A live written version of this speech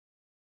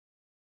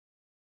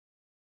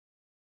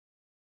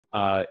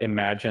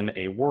imagine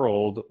a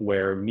world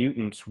where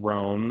mutants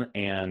roam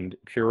and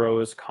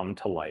heroes come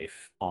to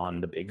life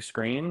on the big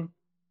screen.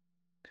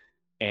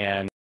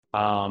 And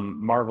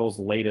Marvel's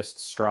latest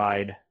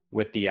stride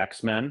with the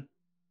X-Men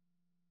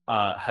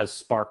has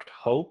sparked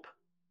hope,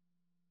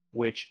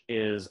 which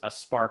is a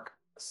spark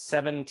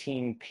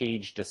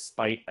 17-page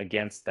despite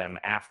against them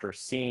after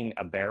seeing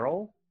a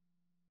barrel.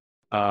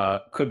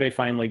 Could they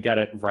finally get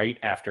it right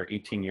after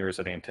 18 years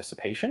of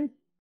anticipation?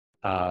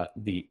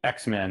 The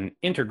X-Men,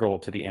 integral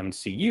to the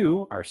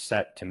MCU, are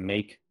set to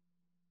make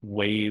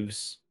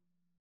waves.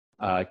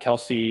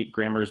 Kelsey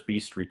Grammer's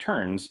Beast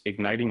returns,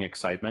 igniting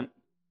excitement.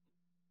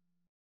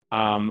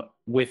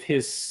 With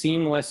his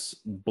seamless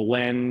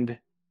blend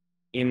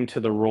into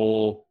the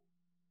role,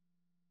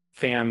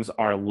 fans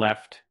are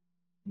left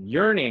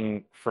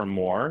yearning for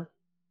more.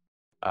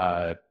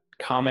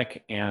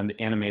 Comic and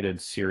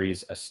animated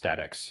series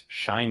aesthetics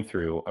shine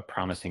through a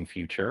promising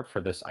future for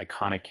this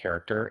iconic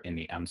character in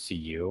the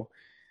MCU.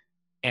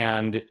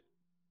 And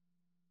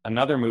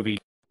another movie,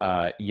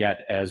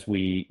 yet as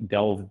we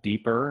delve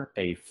deeper,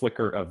 a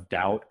flicker of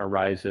doubt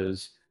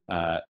arises.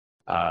 The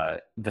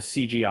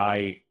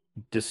CGI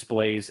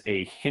displays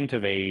a hint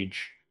of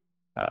age,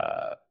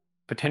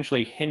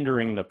 potentially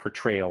hindering the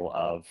portrayal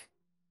of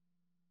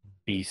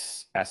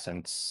Beast's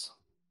essence.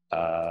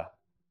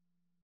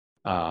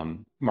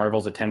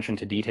 Marvel's attention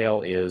to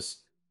detail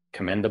is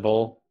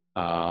commendable,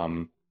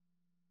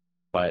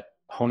 but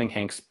honing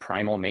Hank's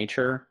primal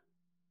nature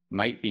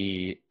might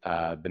be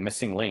the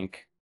missing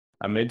link.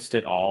 Amidst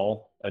it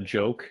all, a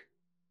joke.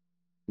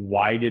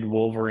 Why did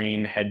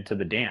Wolverine head to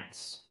the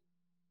dance?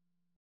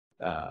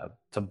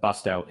 To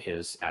bust out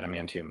his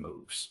adamantium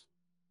moves.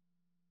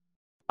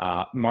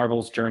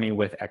 Marvel's journey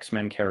with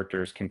X-Men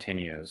characters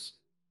continues,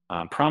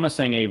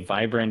 promising a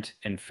vibrant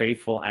and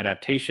faithful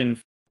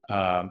adaptation.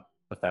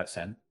 With that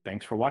said,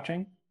 thanks for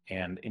watching,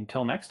 and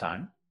until next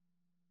time.